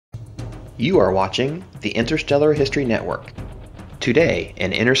You are watching the Interstellar History Network. Today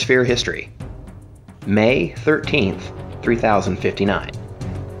in Intersphere History. May 13th, 3059.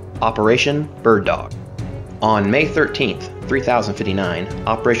 Operation Bulldog. On May 13th, 3059,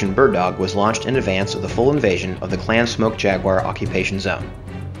 Operation Bulldog was launched in advance of the full invasion of the Clan Smoke Jaguar occupation zone.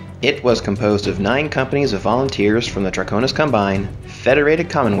 It was composed of 9 companies of volunteers from the Draconis Combine,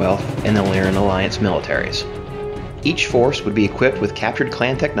 Federated Commonwealth, and the Lyran Alliance militaries. Each force would be equipped with captured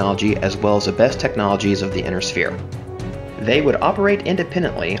clan technology as well as the best technologies of the Inner Sphere. They would operate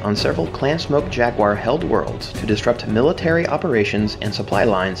independently on several Clan Smoke Jaguar held worlds to disrupt military operations and supply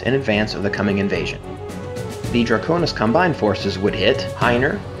lines in advance of the coming invasion. The Draconis Combined forces would hit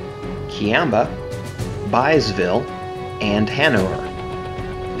Heiner, Kiamba, Baisville, and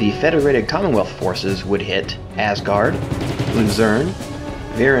Hanover. The Federated Commonwealth forces would hit Asgard, Luzerne,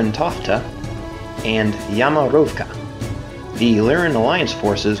 Virantofta, and Yamarovka. The Lyran Alliance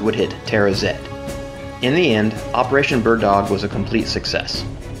forces would hit Terra Z. In the end, Operation Bulldog was a complete success.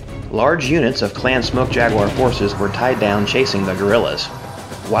 Large units of Clan Smoke Jaguar forces were tied down chasing the guerrillas,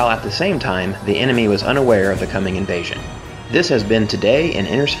 while at the same time the enemy was unaware of the coming invasion. This has been Today in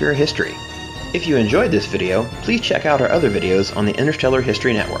Intersphere History. If you enjoyed this video, please check out our other videos on the Interstellar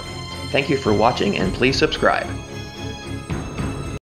History Network. Thank you for watching and please subscribe.